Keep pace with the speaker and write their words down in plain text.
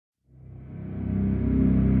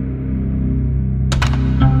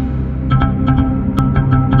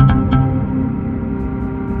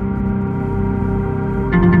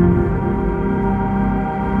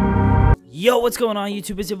Yo, what's going on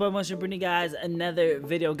YouTube? It's your boy Motion bringing you guys another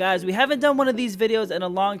video. Guys, we haven't done one of these videos in a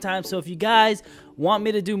long time, so if you guys want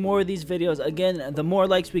me to do more of these videos, again, the more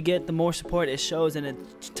likes we get, the more support it shows, and it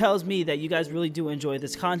tells me that you guys really do enjoy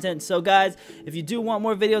this content. So guys, if you do want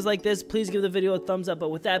more videos like this, please give the video a thumbs up. But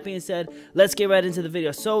with that being said, let's get right into the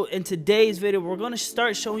video. So in today's video, we're going to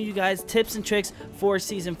start showing you guys tips and tricks for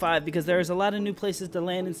season 5, because there's a lot of new places to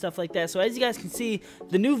land and stuff like that. So as you guys can see,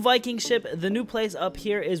 the new Viking ship, the new place up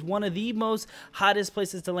here, is one of the most hottest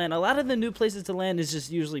places to land. A lot of the new places to land is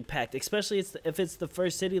just usually packed, especially if it's the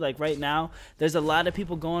first city. Like right now, there's a lot of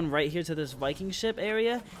people going right here to this Viking ship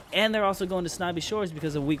area, and they're also going to Snobby Shores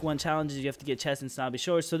because of week 1 challenges. You have to get chests in Snobby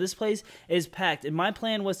Shores, so this place is packed, and my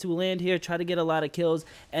plan was to land here, try to get a lot of kills,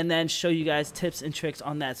 and then show you guys tips and tricks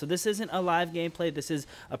on that. So this isn't a live gameplay, this is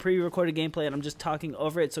a pre-recorded gameplay, and I'm just talking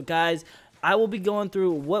over it. So guys, I will be going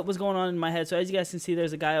through what was going on in my head. So as you guys can see,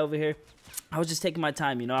 there's a guy over here. I was just taking my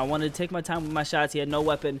time, you know. I wanted to take my time with my shots. He had no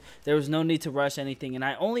weapon. There was no need to rush anything. And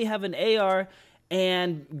I only have an AR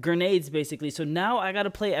and grenades, basically. So now I got to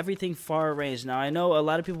play everything far range. Now, I know a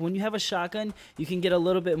lot of people, when you have a shotgun, you can get a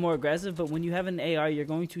little bit more aggressive. But when you have an AR, you're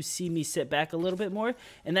going to see me sit back a little bit more.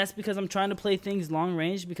 And that's because I'm trying to play things long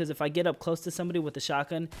range. Because if I get up close to somebody with a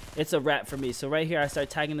shotgun, it's a wrap for me. So right here, I start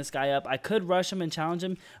tagging this guy up. I could rush him and challenge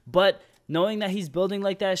him, but knowing that he's building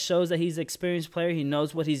like that shows that he's an experienced player. He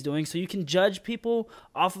knows what he's doing. So you can judge people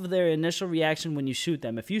off of their initial reaction when you shoot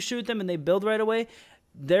them. If you shoot them and they build right away,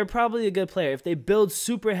 they're probably a good player. If they build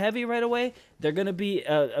super heavy right away, they're going to be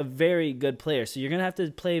a very good player. So you're going to have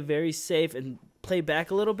to play very safe and play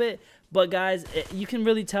back a little bit. But guys, you can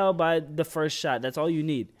really tell by the first shot. That's all you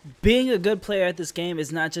need. Being a good player at this game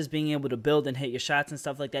is not just being able to build and hit your shots and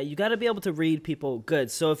stuff like that. You got to be able to read people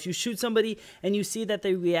good. So if you shoot somebody and you see that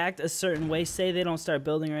they react a certain way, say they don't start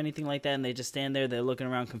building or anything like that, and they just stand there, they're looking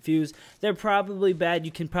around confused, they're probably bad.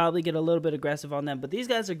 You can probably get a little bit aggressive on them. But these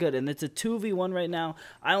guys are good, and it's a 2v1 right now.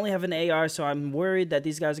 I only have an AR, so I'm worried that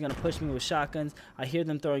these guys are going to push me with shotguns. I hear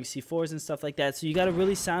them throwing C4s and stuff like that. So you got to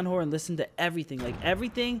really sound whore and listen to everything. Like,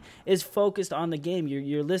 everything is focused on the game.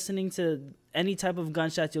 You're listening to any type of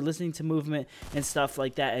gunshots, you're listening to movement and stuff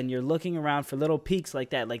like that, and you're looking around for little peeks like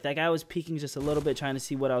that. Like that guy was peeking just a little bit, trying to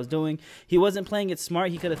see what I was doing. He wasn't playing it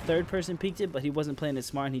smart. He could have third person peeked it, but he wasn't playing it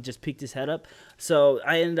smart, and he just peeked his head up. So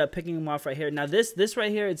I ended up picking him off right here. Now this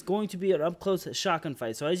right here, it's going to be an up close shotgun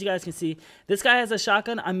fight. So as you guys can see, this guy has a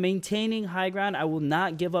shotgun. I'm maintaining high ground. I will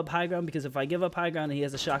not give up high ground, because if I give up high ground and he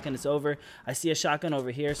has a shotgun, it's over. I see a shotgun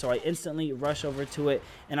over here, so I instantly rush over to it,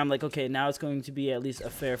 and I'm like, okay, now it's going to be at least a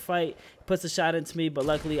fair fight. Puts a shot into me, but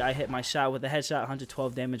luckily I hit my shot with a headshot,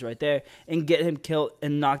 112 damage right there, and get him killed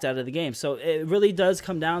and knocked out of the game. So it really does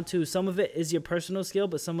come down to, some of it is your personal skill,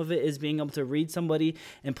 but some of it is being able to read somebody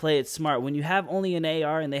and play it smart. When you have only an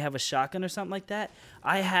AR and they have a shotgun or something like that,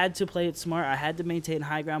 I had to play it smart. I had to maintain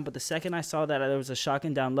high ground, but the second I saw that there was a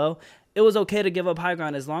shotgun down low, it was okay to give up high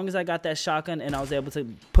ground as long as I got that shotgun and I was able to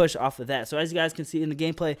push off of that. So as you guys can see in the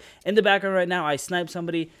gameplay in the background right now, I sniped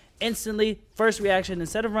somebody instantly. First reaction,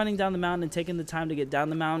 instead of running down the mountain and taking the time to get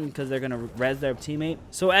down the mountain because they're going to res their teammate.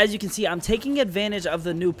 So as you can see, I'm taking advantage of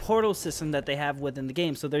the new portal system that they have within the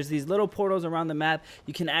game. So there's these little portals around the map.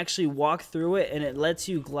 You can actually walk through it, and it lets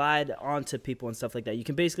you glide onto people and stuff like that. You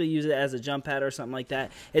can basically use it as a jump pad or something like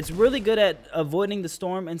that. It's really good at avoiding the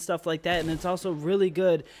storm and stuff like that, and it's also really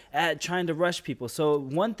good at trying to rush people. So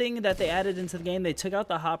one thing that they added into the game, they took out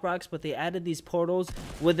the hop rocks, but they added these portals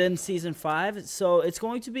within season 5. So it's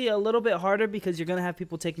going to be a little bit harder, because you're going to have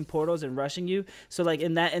people taking portals and rushing you. So like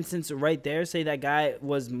in that instance right there, say that guy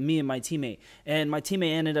was me and my teammate, and my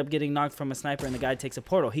teammate ended up getting knocked from a sniper, and the guy takes a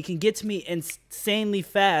portal. He can get to me insanely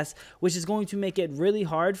fast, which is going to make it really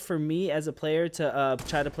hard for me as a player to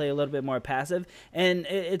try to play a little bit more passive, and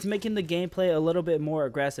it's making the gameplay a little bit more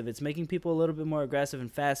aggressive. It's making people a little bit more aggressive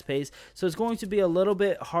and fast paced. So it's going to be a little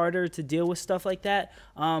bit harder to deal with stuff like that.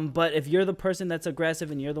 But if you're the person that's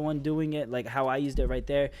aggressive and you're the one doing it, like how I used it right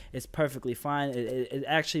there, it's perfectly fine. It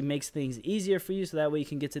actually makes things easier for you, so that way you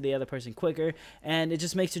can get to the other person quicker, and it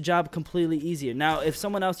just makes your job completely easier. Now, if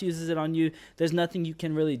someone else uses it on you, there's nothing you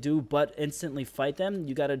can really do but instantly fight them.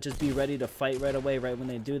 You got to just be ready to fight right away, right when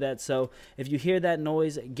they do that. So if you hear that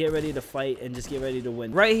noise, get ready to fight and just get ready to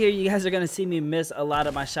win. Right here, you guys are going to see me miss a lot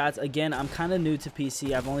of my shots. Again, I'm kind of new to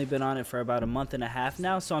PC. I've only been on it for about a month and a half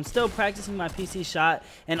now, so I'm still practicing my PC shot.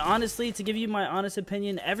 And honestly, to give you my honest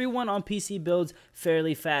opinion, everyone on PC builds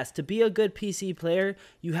fairly fast. To be a good PC player,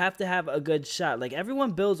 you have to have a good shot. Like,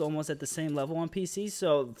 everyone builds almost at the same level on PC.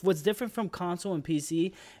 So what's different from console and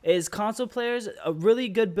PC is console players, a really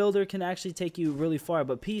good builder can actually take you really far.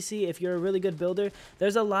 But PC, if you're a really good builder,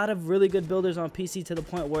 there's a lot of really good builders on PC, to the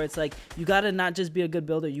point where it's like you gotta not just be a good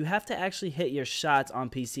builder, you have to actually hit your shots on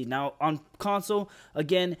PC. Now on console,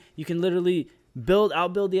 again, you can literally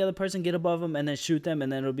outbuild the other person, get above them, and then shoot them, and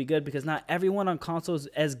then it'll be good, because not everyone on console is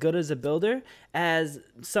as good as a builder as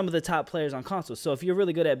some of the top players on console. So if you're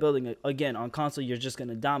really good at building, again, on console, you're just going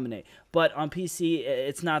to dominate. But on PC,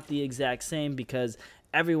 it's not the exact same, because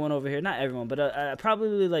everyone over here, not everyone, but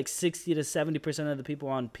probably like 60 to 70% of the people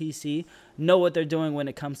on PC know what they're doing when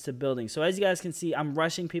it comes to building. So as you guys can see, I'm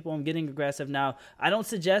rushing people. I'm getting aggressive now. I don't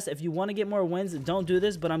suggest, if you want to get more wins, don't do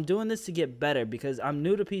this, but I'm doing this to get better, because I'm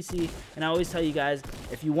new to PC, and I always tell you guys,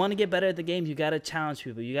 if you want to get better at the game, you got to challenge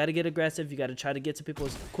people. You got to get aggressive. You got to try to get to people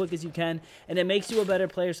as quick as you can, and it makes you a better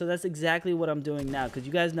player. So that's exactly what I'm doing now, because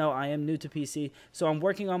you guys know I am new to PC, so I'm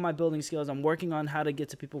working on my building skills. I'm working on how to get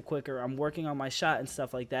to people quicker. I'm working on my shot and stuff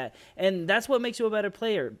like that, and that's what makes you a better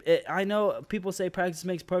player. I know people say practice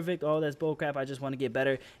makes perfect. Oh, that's bullcrap. I just want to get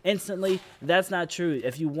better instantly. That's not true.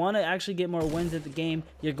 If you want to actually get more wins at the game,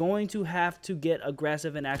 you're going to have to get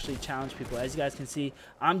aggressive and actually challenge people. As you guys can see,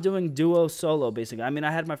 I'm doing duo solo, basically. I mean,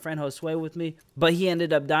 I had my friend Josue with me, but he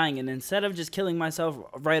ended up dying, and instead of just killing myself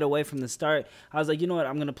right away from the start, I was like, you know what,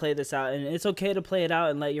 I'm going to play this out, and it's okay to play it out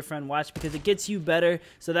and let your friend watch, because it gets you better,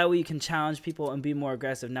 so that way you can challenge people and be more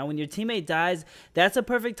aggressive. Now, when your teammate dies, that's a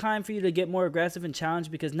perfect time for you to get more aggressive and challenge,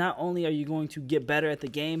 because not only are you going to get better at the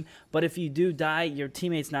game, but if you do die, your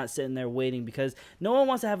teammate's not sitting there waiting, because no one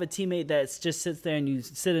wants to have a teammate that just sits there and you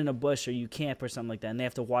sit in a bush or you camp or something like that, and they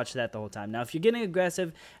have to watch that the whole time. Now, if you're getting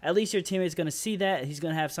aggressive, at least your teammate's going to see that. He's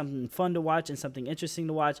going to have something fun to watch and something interesting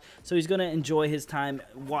to watch, so he's going to enjoy his time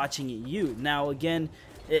watching you. Now, again,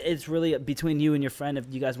 it's really between you and your friend if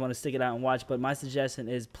you guys want to stick it out and watch, but my suggestion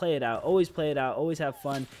is play it out. Always play it out. Always have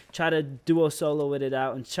fun. Try to duo solo with it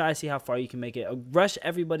out and try to see how far you can make it. Rush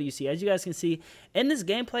everybody you see. As you guys can see, in this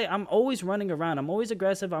gameplay, I'm always running around. I'm always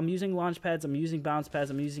aggressive. I'm using launch pads. I'm using bounce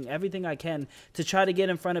pads. I'm using everything I can to try to get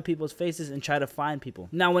in front of people's faces and try to find people.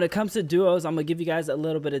 Now, when it comes to duos, I'm going to give you guys a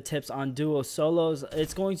little bit of tips on duo solos.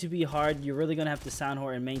 It's going to be hard. You're really going to have to sound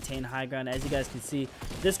whore and maintain high ground. As you guys can see,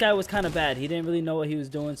 this guy was kind of bad. He didn't really know what he was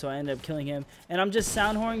doing, so I ended up killing him, and I'm just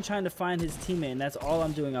sound whoring trying to find his teammate, and that's all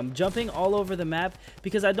I'm doing. I'm jumping all over the map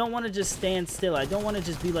because I don't want to just stand still. I don't want to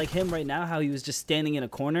just be like him right now, how he was just standing in a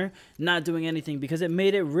corner not doing anything, because it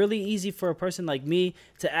made it really easy for a person like me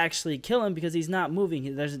to actually kill him, because he's not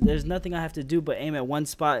moving. There's nothing I have to do but aim at one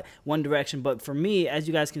spot, one direction. But for me, as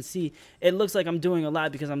you guys can see, it looks like I'm doing a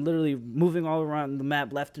lot, because I'm literally moving all around the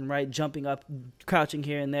map left and right, jumping up, crouching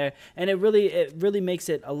here and there, and it really makes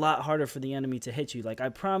it a lot harder for the enemy to hit you. Like, I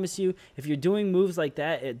promise you, if you're doing moves like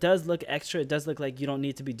that, it does look extra. It does look like you don't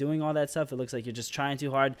need to be doing all that stuff. It looks like you're just trying too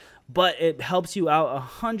hard, but it helps you out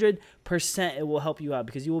 100%. It will help you out,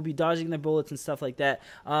 because you will be dodging their bullets and stuff like that.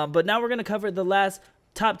 But now we're going to cover the last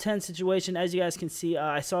top 10 situation. As you guys can see,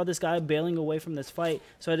 I saw this guy bailing away from this fight,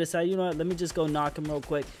 so I decided, you know what, let me just go knock him real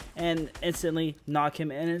quick, and instantly knock him.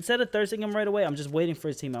 And instead of thirsting him right away, I'm just waiting for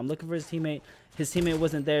his teammate. I'm looking for his teammate. His teammate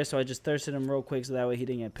wasn't there, so I just thirsted him real quick so that way he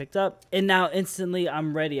didn't get picked up. And now instantly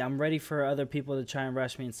I'm ready. I'm ready for other people to try and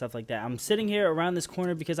rush me and stuff like that. I'm sitting here around this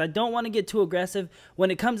corner because I don't want to get too aggressive. When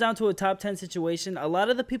it comes down to a top 10 situation, a lot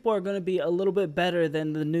of the people are going to be a little bit better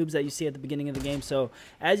than the noobs that you see at the beginning of the game. So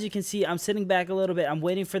as you can see, I'm sitting back a little bit. I'm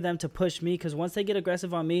waiting for them to push me, because once they get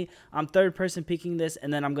aggressive on me, I'm third person peeking this,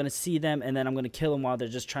 and then I'm going to see them, and then I'm going to kill them while they're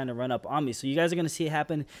just trying to run up on me. So you guys are going to see it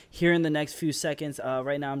happen here in the next few seconds.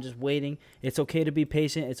 Right now I'm just waiting. It's okay to be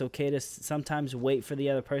patient. It's okay to sometimes wait for the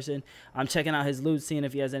other person. I'm checking out his loot, seeing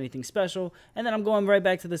if he has anything special, and then I'm going right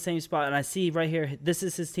back to the same spot, and I see right here, this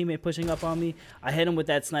is his teammate pushing up on me. I hit him with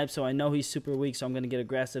that snipe, so I know he's super weak, so I'm going to get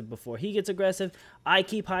aggressive before he gets aggressive. I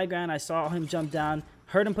keep high ground. I saw him jump down,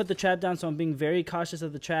 heard him put the trap down, so I'm being very cautious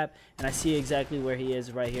of the trap, and I see exactly where he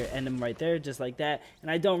is right here, end him right there, just like that,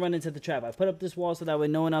 and I don't run into the trap. I put up this wall so that way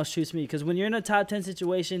no one else shoots me, because when you're in a top 10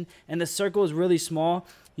 situation and the circle is really small,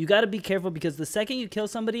 you got to be careful, because the second you kill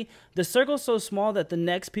somebody, the circle's so small that the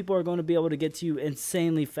next people are going to be able to get to you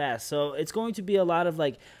insanely fast. So it's going to be a lot of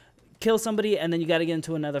like, kill somebody and then you got to get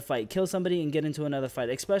into another fight, kill somebody and get into another fight.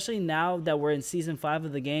 Especially now that we're in season 5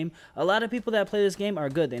 of the game, a lot of people that play this game are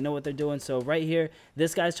good. They know what they're doing. So right here,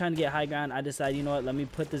 this guy's trying to get high ground. I decide, you know what, let me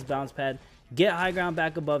put this bounce pad, get high ground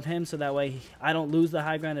back above him, so that way I don't lose the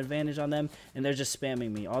high ground advantage on them, and they're just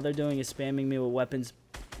spamming me. All they're doing is spamming me with weapons,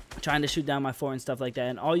 trying to shoot down my fort and stuff like that.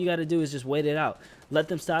 And all you got to do is just wait it out. let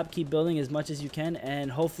them stop, keep building as much as you can, and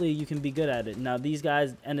hopefully you can be good at it. Now these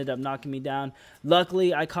guys ended up knocking me down.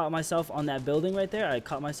 Luckily I caught myself on that building right there. I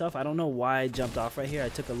caught myself. I don't know why I jumped off right here. I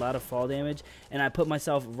took a lot of fall damage and I put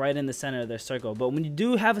myself right in the center of their circle. But when you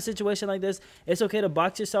do have a situation like this, it's okay to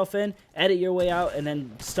box yourself in, edit your way out, and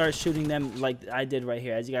then start shooting them like I did right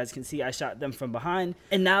here. As you guys can see, I shot them from behind,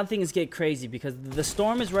 and now things get crazy because the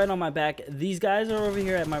storm is right on my back. These guys are over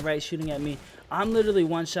here at my right shooting at me. I'm literally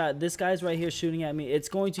one shot. This guy's right here shooting at me. It's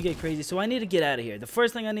going to get crazy, so I need to get out of here. The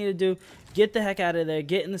first thing I need to do, get the heck out of there,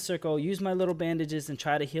 get in the circle, use my little bandages, and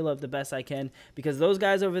try to heal up the best I can, because those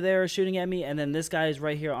guys over there are shooting at me, and then this guy is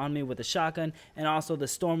right here on me with a shotgun, and also the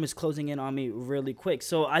storm is closing in on me really quick.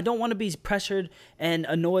 So I don't want to be pressured and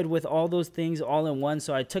annoyed with all those things all in one,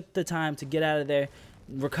 so I took the time to get out of there,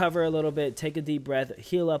 recover a little bit, take a deep breath,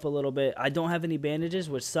 heal up a little bit. I don't have any bandages,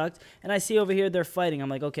 which sucked, and I see over here they're fighting. I'm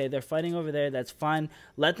like, okay, they're fighting over there, that's fine,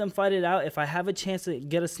 let them fight it out. If I have a chance to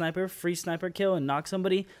get a free sniper kill and knock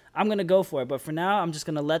somebody, I'm gonna go for it. But for now, I'm just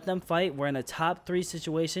gonna let them fight. We're in a top 3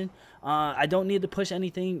 situation. I don't need to push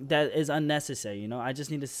anything that is unnecessary, you know. I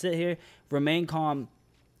just need to sit here, remain calm,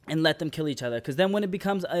 and let them kill each other, because then when it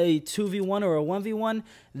becomes a 2v1 or a 1v1,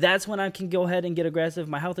 that's when I can go ahead and get aggressive.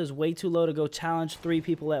 My health is way too low to go challenge 3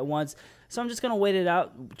 people at once, so I'm just going to wait it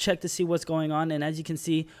out, check to see what's going on. And as you can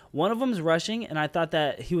see, one of them is rushing, and I thought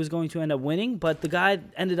that he was going to end up winning, but the guy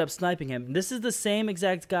ended up sniping him. This is the same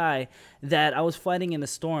exact guy that I was fighting in the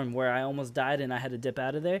storm where I almost died and I had to dip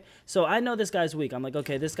out of there. So I know this guy's weak. I'm like,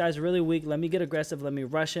 okay, this guy's really weak. Let me get aggressive. Let me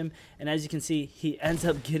rush him. And as you can see, he ends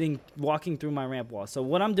up walking through my ramp wall. So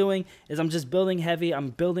what I'm doing is I'm just building heavy.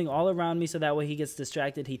 I'm building all around me so that way he gets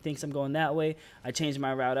distracted. He thinks I'm going that way. I change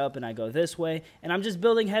my route up and I go this way. And I'm just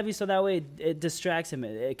building heavy so that way it distracts him.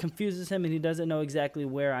 It confuses him and he doesn't know exactly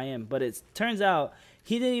where I am. But it turns out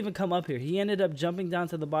he didn't even come up here. He ended up jumping down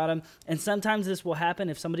to the bottom, and sometimes this will happen.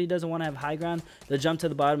 If somebody doesn't want to have high ground, they'll jump to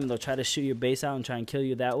the bottom and they'll try to shoot your base out and try and kill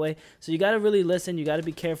you that way. So you got to really listen. You got to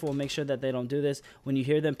be careful and make sure that they don't do this. When you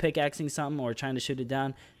hear them pickaxing something or trying to shoot it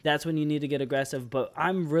down, that's when you need to get aggressive. But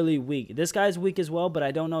I'm really weak. This guy's weak as well, but I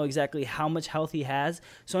don't know exactly how much health he has.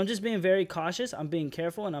 So I'm just being very cautious. I'm being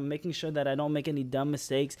careful, and I'm making sure that I don't make any dumb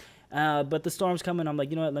mistakes. But the storm's coming. I'm like,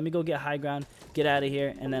 you know what? Let me go get high ground, get out of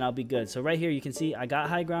here, and then I'll be good. So right here, you can see I got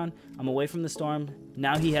high ground. I'm away from the storm.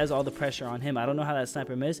 Now he has all the pressure on him. I don't know how that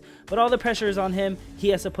sniper missed, but all the pressure is on him. He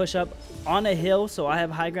has to push up on a hill, so I have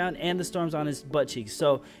high ground, and the storm's on his butt cheeks.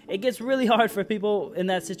 So it gets really hard for people in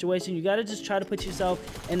that situation. You got to just try to put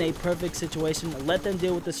yourself in a perfect situation. Let them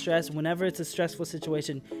deal with the stress. Whenever it's a stressful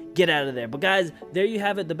situation, get out of there. But guys, there you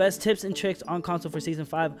have it. The best tips and tricks on console for Season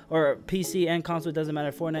 5, or PC and console, it doesn't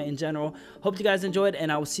matter, Fortnite in general. Hope you guys enjoyed,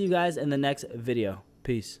 and I will see you guys in the next video.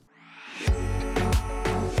 Peace.